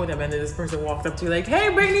don't know them, and then this person walks up to you like, hey,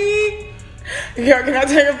 Brittany, yo, can I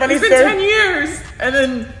tell you a funny story? It's been 10 years. And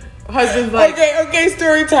then husband's like, okay,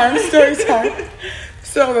 story time.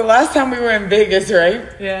 So the last time we were in Vegas, right?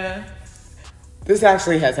 Yeah. This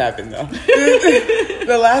actually has happened, though.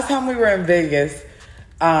 The last time we were in Vegas,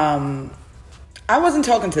 I wasn't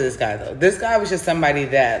talking to this guy, though. This guy was just somebody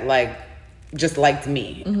that, like, just liked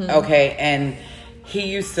me, okay? And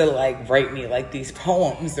he used to, like, write me, like, these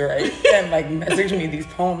poems, right? And, like, message me these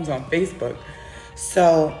poems on Facebook.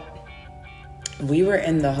 So we were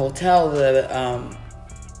in the hotel,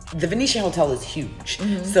 the Venetian Hotel is huge.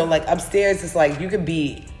 So, like, upstairs, it's like you could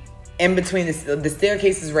be in between the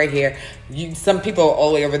staircase is right here. Some people are all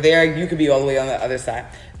the way over there. You could be all the way on the other side.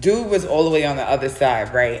 Dude was all the way on the other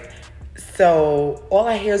side, right? So all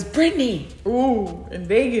I hear is Brittany. Ooh, in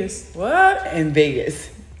Vegas. What? In Vegas.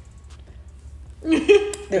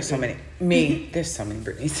 There's so many. There's so many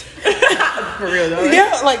Brittany's. For real, though.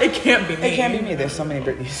 Yeah, like, it can't be me. It can't be me. There's so many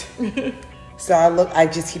Brittany's. So I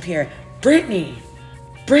just keep hearing, Brittany.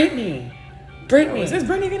 Oh, is this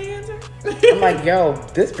Brittany gonna answer? I'm like, yo,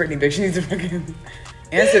 this Brittany bitch, she needs to fucking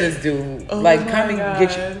answer this dude. Oh, like, come and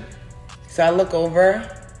get you. So I look over,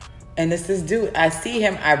 and it's this dude. I see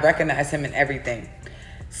him. I recognize him and everything.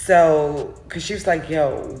 So, because she was like,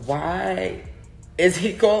 yo, why is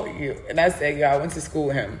he calling you? And I said, yo, I went to school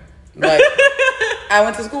with him. Like, I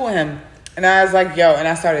went to school with him. And I was like, yo, and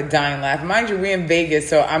I started dying laughing. Mind you, we in Vegas,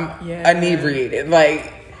 so I'm inebriated.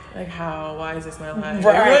 Like how? Why is this my life?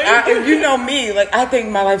 Right. You know me. Like, I think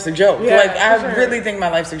my life's a joke. Yeah, like, I really think my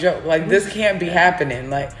life's a joke. Like, this can't be happening.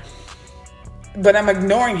 Like, but I'm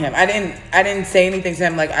ignoring him. I didn't say anything to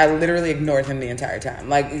him. Like, I literally ignored him the entire time.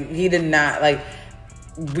 Like, he did not, like,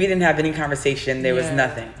 we didn't have any conversation. There was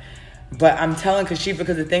nothing. But I'm telling because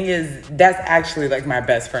the thing is, that's actually, like, my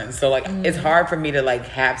best friend. So, like, it's hard for me to, like,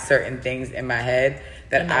 have certain things in my head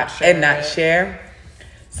that and not share.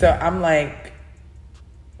 So I'm like,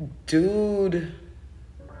 dude,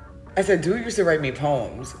 I said, dude used to write me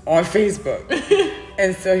poems on Facebook.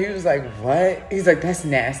 And so he was like, what? He's like, that's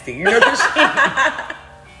nasty. You know what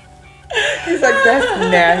He's like, that's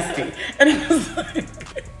nasty. And he was like,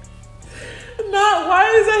 why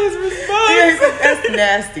is that his response? Yeah, he's like, that's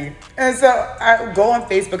nasty. And so I go on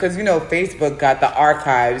Facebook because, you know, Facebook got the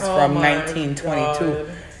archives from 1922. God.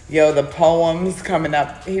 Yo, the poems coming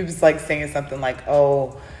up. He was like saying something like,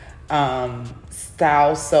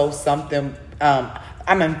 style so something.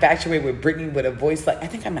 I'm infatuated with Brittany with a voice like, I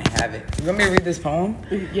think I might have it. You want me to read this poem?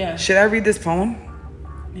 Yeah. Should I read this poem?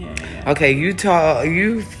 Yeah. Okay,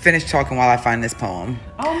 you finish talking while I find this poem.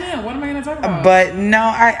 Oh man, what am I gonna talk about? But no,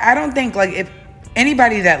 I don't think, like, if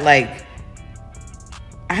anybody that, like,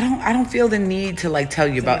 I don't feel the need to, like, tell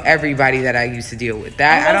you about everybody that I used to deal with.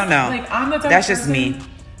 That I don't know. Like, I'm the type that's of just me.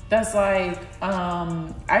 That's like,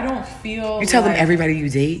 I don't feel. You tell them everybody you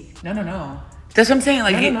date? No. That's what I'm saying.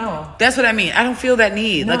 Like, no. That's what I mean. I don't feel that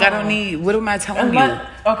need. No. Like, I don't need. What am I telling you?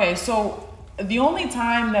 Okay, so the only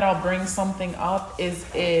time that I'll bring something up is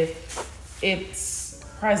if it's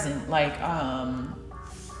present, like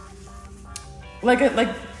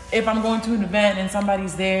if I'm going to an event and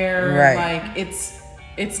somebody's there, right. Like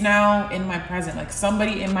it's now in my present. Like,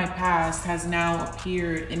 somebody in my past has now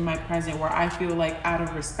appeared in my present where I feel like, out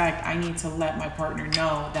of respect, I need to let my partner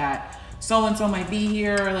know that so-and-so might be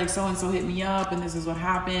here, or like so-and-so hit me up and this is what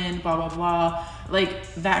happened, blah, blah, blah.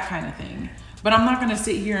 Like, that kind of thing. But I'm not going to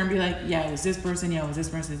sit here and be like, yeah, it was this person. Yeah, it was this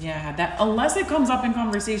person. Yeah, I had that. Unless it comes up in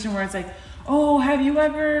conversation where it's like, oh, have you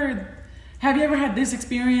ever had this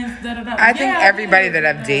experience? I think everybody that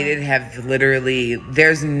I've dated have literally,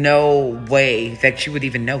 there's no way that you would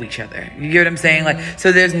even know each other. You get what I'm saying? Like,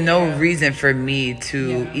 so there's no reason for me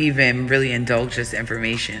to even really indulge this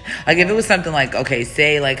information. Like, if it was something like, okay,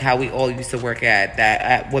 say like how we all used to work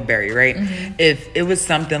at Woodbury, right? Mm-hmm. If it was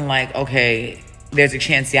something like, okay, there's a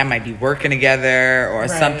chance I might be working together or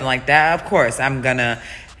something like that, of course I'm gonna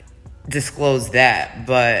disclose that.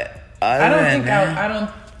 But I don't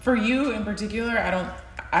for you in particular,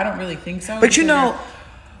 I don't really think so. But you know,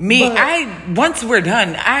 once we're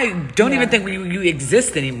done, I don't even think you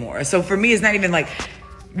exist anymore. So for me, it's not even like,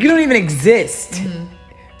 you don't even exist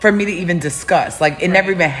for me to even discuss. Like, it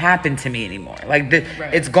never even happened to me anymore. Like,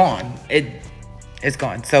 it's gone. It's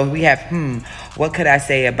gone. So we have, what could I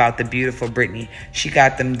say about the beautiful Brittany? She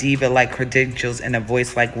got them diva-like credentials and a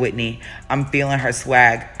voice like Whitney. I'm feeling her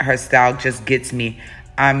swag. Her style just gets me.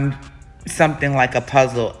 I'm something like a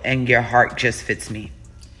puzzle and your heart just fits me.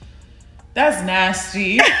 That's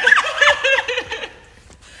nasty.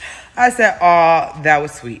 I said, aw, that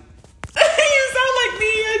was sweet. You sound like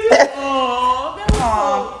me. Aw, that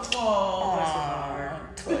was so... Aw,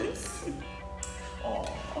 toots.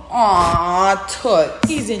 Aw, toots.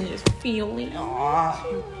 He's in his feeling.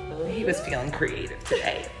 Aw, he was feeling creative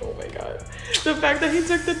today. Oh my God. The fact that he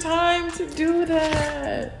took the time to do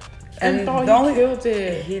that. And thought he killed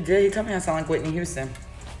it. He did. He told me I sound like Whitney Houston.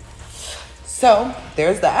 So,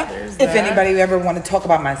 there's that. If anybody ever want to talk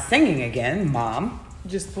about my singing again, Mom.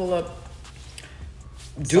 Just pull up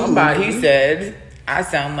Dude, somebody. He said, I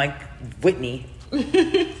sound like Whitney.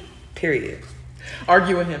 Period.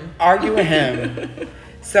 Argue with him.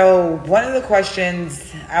 So, one of the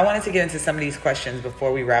questions, I wanted to get into some of these questions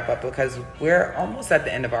before we wrap up because we're almost at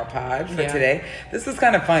the end of our pod for today. This was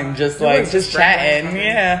kind of fun, just chatting.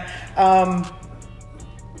 Yeah.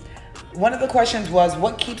 One of the questions was,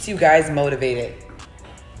 what keeps you guys motivated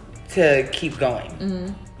to keep going?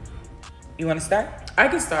 Mm-hmm. You want to start? I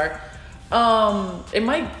can start. It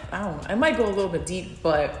might go a little bit deep,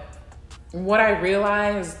 but what I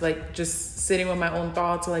realized, like, just sitting with my own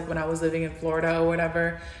thoughts, like when I was living in Florida or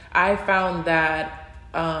whatever, I found that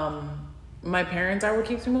my parents are what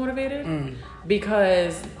keeps me motivated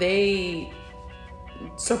because they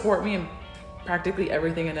support me in practically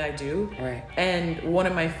everything that I do. Right. And one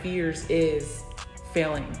of my fears is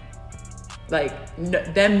failing. Like,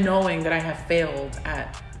 them knowing that I have failed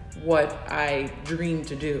at what I dream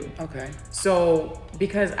to do. Okay. So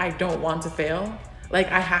because I don't want to fail,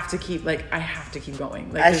 like I have to keep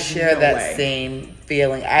going. Like I share that same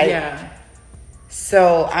feeling.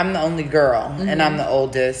 So I'm the only girl and I'm the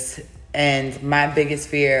oldest, and my biggest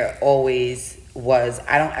fear always was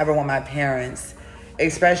I don't ever want my parents,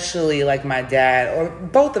 especially like my dad or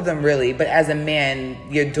both of them really, but as a man,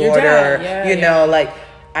 your daughter, you know, like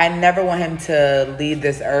I never want him to leave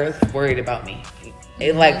this earth worried about me.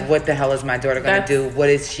 Like, what the hell is my daughter going to do? What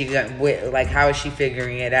is she going to, like, how is she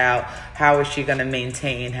figuring it out? How is she going to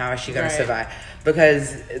maintain? How is she going to survive?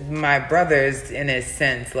 Because my brothers, in a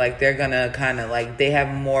sense, like, they're going to kind of, like, they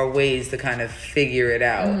have more ways to kind of figure it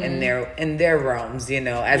out in their realms, you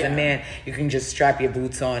know. As a man, you can just strap your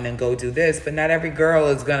boots on and go do this, but not every girl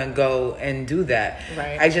is going to go and do that.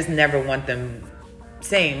 Right. I just never want them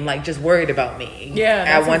like just worried about me.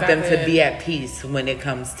 Yeah, I want them to be at peace when it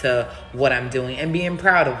comes to what I'm doing and being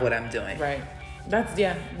proud of what I'm doing. Right.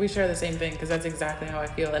 We share the same thing because that's exactly how I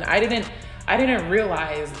feel. And I didn't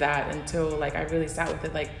realize that until like I really sat with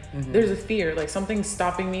it. Like there's a fear, like something's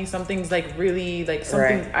stopping me. Something's like really like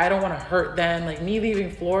something I don't want to hurt them. Like me leaving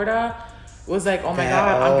Florida was like, oh my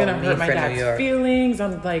God, I'm going to hurt my dad's feelings.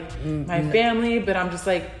 I'm like my family, but I'm just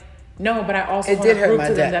like, no, but I also want to prove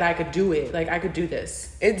to them that I could do it. Like, I could do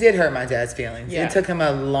this. It did hurt my dad's feelings. Yeah. It took him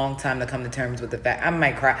a long time to come to terms with the fact. I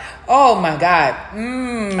might cry. Oh, my God.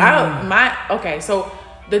 Okay, so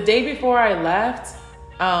the day before I left,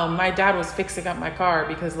 my dad was fixing up my car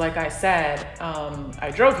because, like I said, I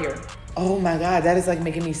drove here. Oh, my God. That is, like,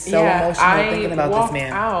 making me so emotional thinking about this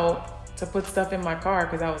man. I walked out to put stuff in my car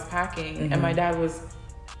because I was packing, and my dad was...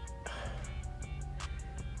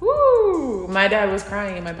 Woo! My dad was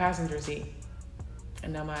crying in my passenger seat.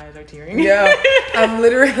 And now my eyes are tearing. Yeah. I'm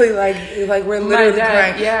literally like we're literally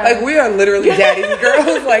crying. Yeah. Like we are literally daddy's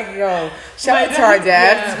girls. Like, yo, shout out to our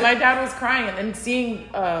dads. Yeah, my dad was crying and seeing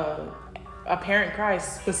a parent cry,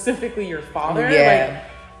 specifically your father, like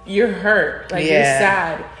you're hurt. Like you're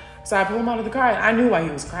sad. So I pulled him out of the car. I knew why he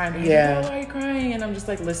was crying. But he's like, oh, why are you crying? And I'm just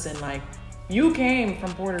like, listen, like you came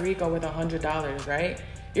from Puerto Rico with $100, right?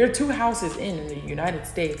 You're 2 houses in the United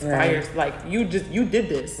States. Like you did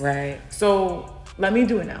this. Right. So let me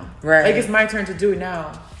do it now. Right. Like it's my turn to do it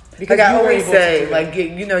now. Because like I always say, like,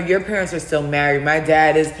 you know, your parents are still married. My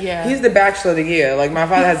dad is, he's the bachelor of the year. Like my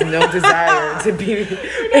father has no desire to be.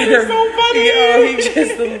 That's so funny. He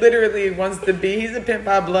just literally wants to be. He's a pimp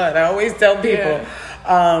by blood. I always tell people.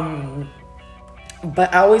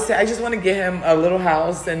 But I always say, I just want to get him a little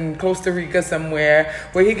house in Costa Rica somewhere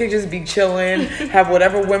where he could just be chilling, have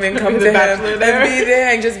whatever women come to him and be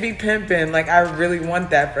there and just be pimping. Like, I really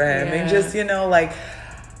want that for him. And just, you know, like,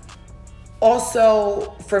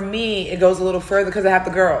 also for me, it goes a little further because I have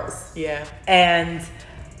the girls. Yeah. And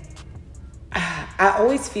I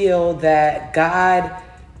always feel that God,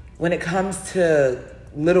 when it comes to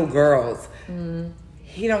little girls,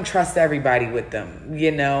 he don't trust everybody with them,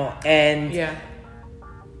 you know? And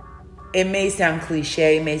it may sound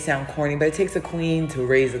cliche, it may sound corny, but it takes a queen to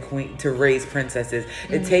raise princesses.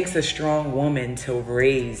 It takes a strong woman to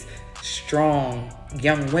raise strong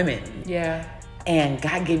young women. Yeah. And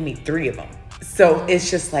God gave me 3 of them. So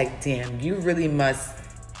it's just like, damn, you really must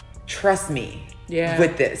trust me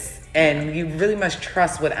with this. And you really must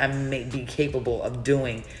trust what I may be capable of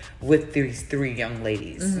doing with these 3 young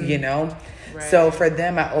ladies, you know? Right. So for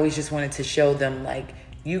them, I always just wanted to show them, like,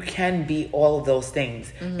 you can be all of those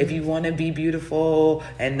things. If you want to be beautiful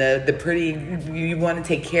and the pretty, you want to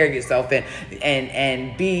take care of yourself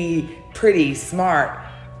and be pretty, smart,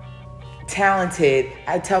 talented.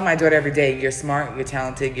 I tell my daughter every day, you're smart, you're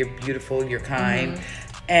talented, you're beautiful, you're kind,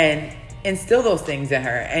 and instill those things in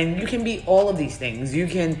her. And you can be all of these things. You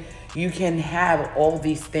can have all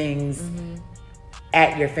these things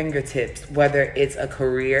at your fingertips, whether it's a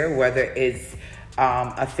career, whether it's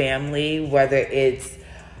a family, whether it's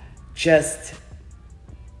just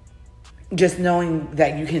knowing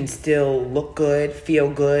that you can still look good, feel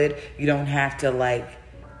good. You don't have to like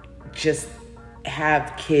just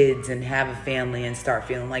have kids and have a family and start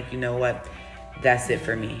feeling like, you know what, that's it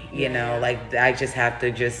for me. You know, like I just have to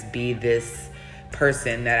just be this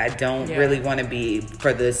person that I don't really want to be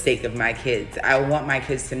for the sake of my kids. I want my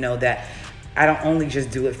kids to know that I don't only just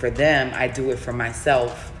do it for them, I do it for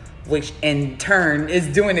myself, which in turn is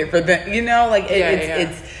doing it for them. You know, like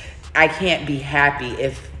it's I can't be happy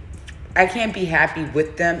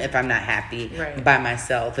with them if I'm not happy by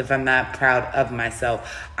myself, if I'm not proud of myself.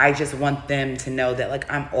 I just want them to know that, like,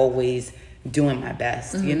 I'm always doing my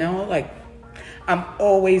best, you know? Like, I'm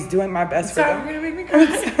always doing my best for them. You're gonna make me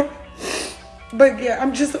cry. But yeah,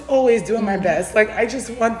 I'm just always doing my best. Like, I just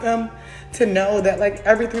want them to know that like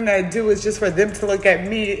everything that I do is just for them to look at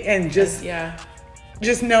me and just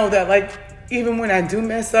know that like even when I do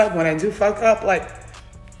mess up, when I do fuck up, like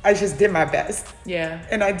I just did my best. Yeah.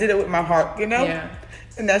 And I did it with my heart, you know? Yeah.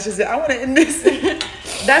 And that's just it. I want to end this.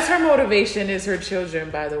 That's her motivation, is her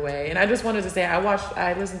children, by the way. And I just wanted to say,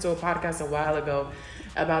 I listened to a podcast a while ago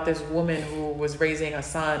about this woman who was raising a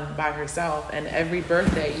son by herself, and every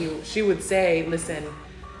birthday she would say, listen,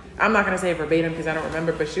 I'm not going to say it verbatim because I don't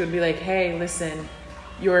remember, but she would be like, hey, listen,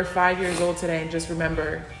 you're 5 years old today, and just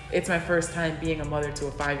remember, it's my first time being a mother to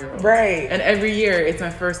a 5-year-old. Right. And every year, it's my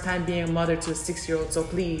first time being a mother to a 6-year-old, so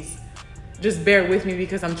please, just bear with me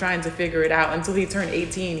because I'm trying to figure it out. Until he turned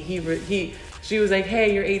 18, she was like,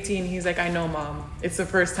 hey, you're 18. He's like, I know, Mom. It's the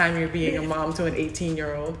first time you're being a mom to an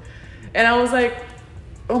 18-year-old. And I was like,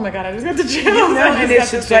 oh my God, I just got the chills. And it's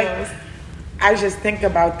just like, I just think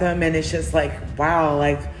about them and it's just like, wow,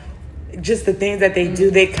 like just the things that they do,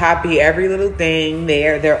 they copy every little thing.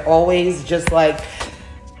 They're always just like,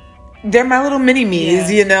 they're my little mini-me's,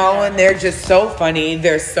 you know, and they're just so funny.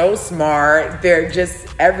 They're so smart. They're just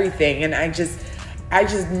everything. And I just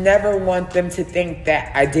never want them to think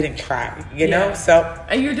that I didn't try, you know? So.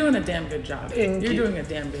 And you're doing a damn good job. You're doing a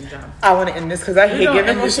damn good job. I want to end this because I hate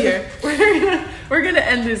giving this here. We're gonna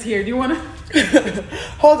end this here. Do you want to?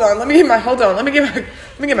 Hold on. Let me get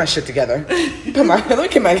my shit together.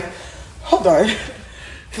 Hold on.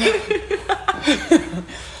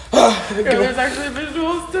 There's actually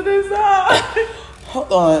visuals to this.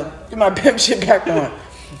 Hold on. Get my pimp shit back on.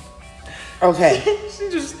 Okay.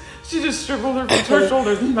 She just shriveled her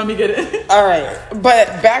shoulders. Let me get it. All right.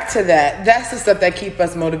 But back to that. That's the stuff that keep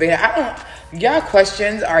us motivated. Y'all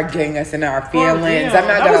questions are getting us in our feelings. I'm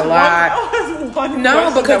not going to lie.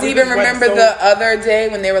 No, because even remember the other day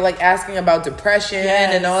when they were like asking about depression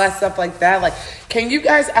and all that stuff like that. Like, can you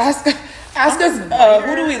guys ask us,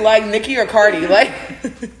 who do we like, Nicki or Cardi? Like,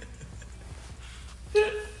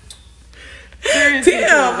 seriously,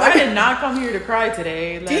 damn, I did not come here to cry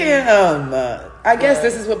today. Like, damn. I guess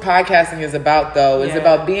this is what podcasting is about, though. It's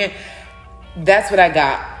about being. That's what I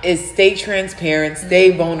got. Is stay transparent,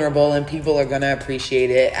 stay vulnerable, and people are gonna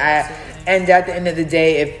appreciate it. And at the end of the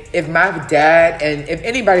day, if my dad and if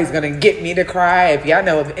anybody's gonna get me to cry, if y'all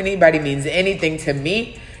know if anybody means anything to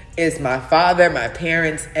me, it's my father, my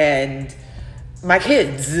parents, and my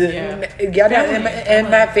kids. And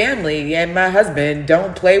my family and my husband.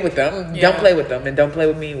 Don't play with them. Don't play with them, and don't play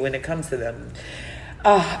with me when it comes to them.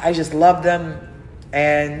 I just love them,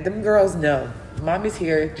 and them girls know. Mommy's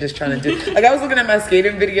here just trying to do. Like, I was looking at my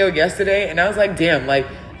skating video yesterday, and I was like, damn, like,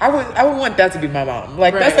 I would want that to be my mom.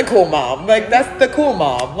 Like, that's a cool mom. Like, that's the cool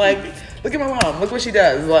mom. Like, look at my mom. Look what she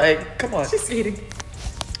does. Like, come on. She's skating.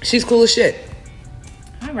 She's cool as shit.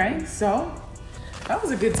 All right, so that was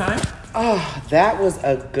a good time. Oh, that was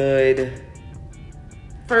a good.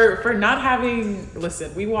 For not having,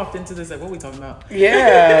 listen, we walked into this like, what are we talking about?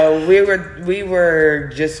 Yeah, we were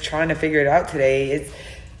just trying to figure it out today.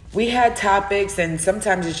 We had topics, and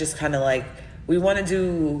sometimes it's just kind of like we want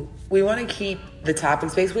to keep the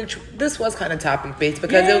topics based, which this was kind of topic based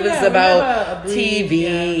because it was about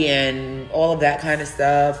TV and all of that kind of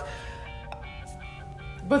stuff.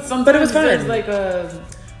 But sometimes it was fun. There's like a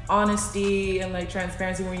honesty and like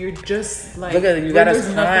transparency when you're just like, look at you got us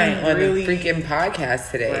crying on the freaking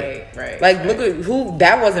podcast today. Right. Like, look at who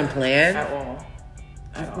that wasn't planned at all.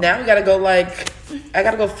 Now we gotta go. Like, I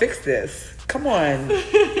gotta go fix this. Come on.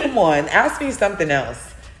 Ask me something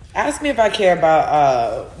else. Ask me if I care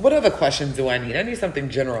about, what other questions do I need? I need something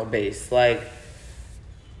general based. Like,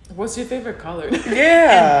 what's your favorite color?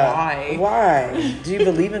 Yeah. And why? Why? Do you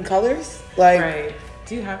believe in colors? Like, right.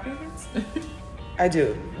 Do you have favorites? I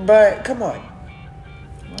do. But come on.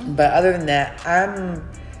 Well, but other than that, I'm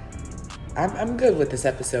good with this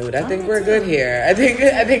episode. I think we're good here. I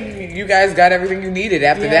think you guys got everything you needed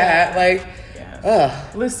after that. Like,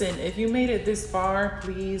 listen, if you made it this far,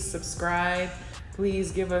 please subscribe.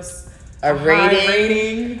 Please give us a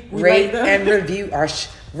rating. Rate and review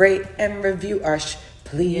us. Rate and review us,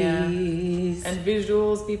 please. Yeah. And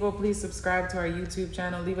visuals, people, please subscribe to our YouTube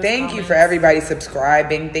channel. Leave us Thank comments. you for everybody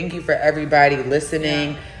subscribing. Thank you for everybody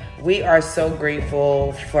listening. Yeah. We are so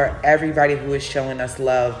grateful for everybody who is showing us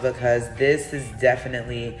love, because this has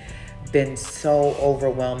definitely been so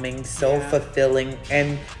overwhelming, so fulfilling,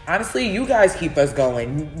 and honestly, you guys keep us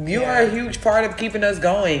going. You are a huge part of keeping us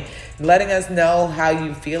going, letting us know how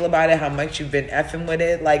you feel about it, how much you've been effing with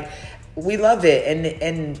it. Like, we love it,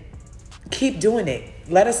 and keep doing it.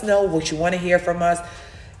 Let us know what you want to hear from us.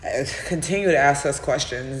 Continue to ask us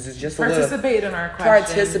questions. Just participate in our questions.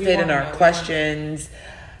 Participate in our questions.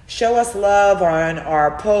 show us love on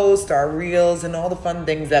our posts, our reels, and all the fun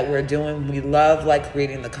things that we're doing. We love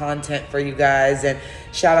creating the content for you guys. And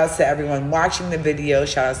shout outs to everyone watching the video.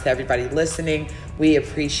 Shout outs to everybody listening. We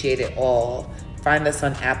appreciate it all. Find us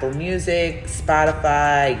on Apple Music,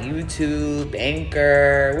 Spotify, YouTube,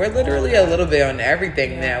 Anchor. We're literally a little bit on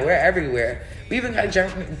everything now. We're everywhere. We even got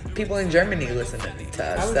people in Germany listening to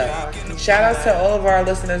us. So shout outs to all of our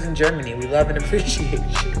listeners in Germany. We love and appreciate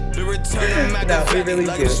you. No, we really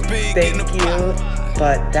do. Thank you.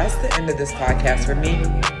 But that's the end of this podcast for me.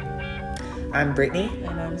 I'm Brittany.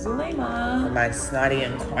 And I'm Zuleyma. My snotty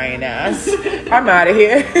and crying ass. I'm out of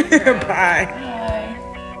here. Bye.